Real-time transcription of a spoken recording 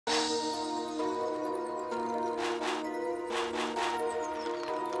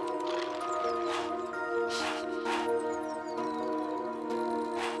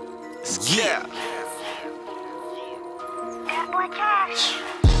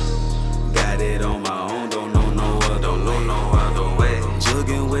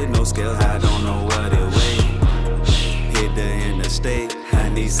Jugging with no scales, I don't know what it weighs. Hit the interstate, I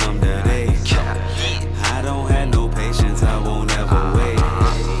need some today. I don't have no patience, I won't ever wait.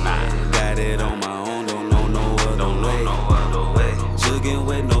 Got it on my own, don't know no other way. Jugging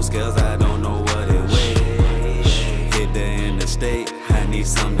with no scales, I don't know what it weighs. Hit the interstate, I need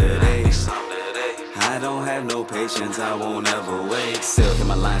some today. I don't have no patience, I won't ever wait. Sell hit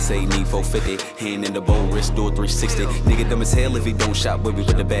my line, say need 450. Hand in the bowl, wrist, do a 360. Nigga dumb as hell if he don't shop with me.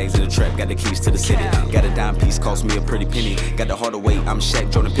 With the bags in the trap, got the keys to the city. Got a dime piece, cost me a pretty penny. Got the harder way, I'm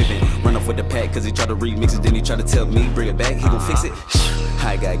Shaq, Jordan Pippen. Run off with the pack, cause he try to remix it. Then he try to tell me, bring it back, he gon' fix it.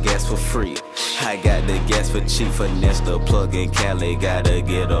 I got gas for free, I got the gas for cheap. Finesse the plug in Cali, gotta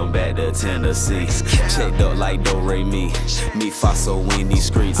get them back to Tennessee. Checked up like Do-Re-Mi, me Faso in these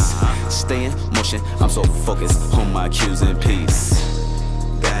streets. Stay in motion, I'm so focused on my Q's and P's.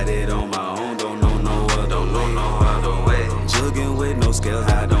 Got it on my own, don't know no other way. Jugging with no scales,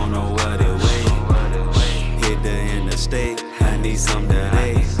 I don't know what it weighs. Hit the interstate, I need some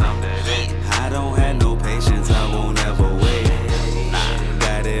today. I don't have no patience, I won't ever wait.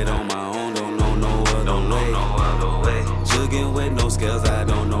 Got it on my own, don't know no other way. Jugging with no scales, I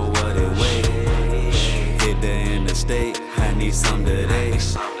don't know what it weighs. Hit the interstate, I need some today.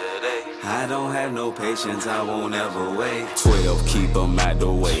 I don't have no patience, I won't ever wait. 12, keep them out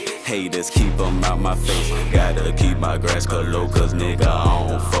the way. Haters, keep them out my face. Gotta keep my grass cut low, cause nigga, I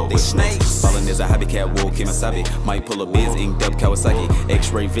don't fuck with snakes. Ballin' is a hobby, cat walk, Kimasabi. Might pull a biz, inked up Kawasaki.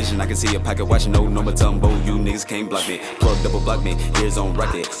 X-ray vision, I can see your pocket watching. No Matumbo, you niggas can't block me. Plug double block me, ears on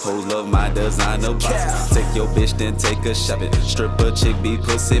rocket. Hoes love my designer boxes. Take your bitch, then take a shopping. Stripper chick, be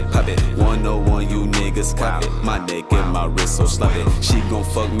pussy poppin'. 101, you niggas cop it. My neck and my wrist so sloppy. She gon'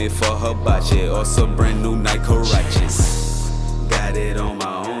 fuck me for her bocce or some brand new Nike Caracci's. Got it on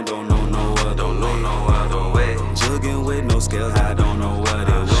my own, don't know no other way. Jugging with no scales, I don't know what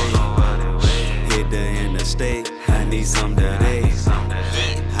it weighs. Hit the interstate, I need some today.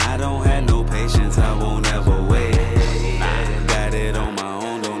 I don't have no patience, I won't ever wait. Got it on my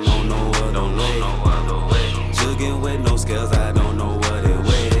own, don't know no other way. Jugging with no scales, I don't know what it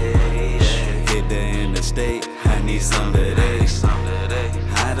weighs. Hit the interstate, I need some today.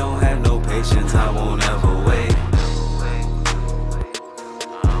 I don't have no patience, I won't ever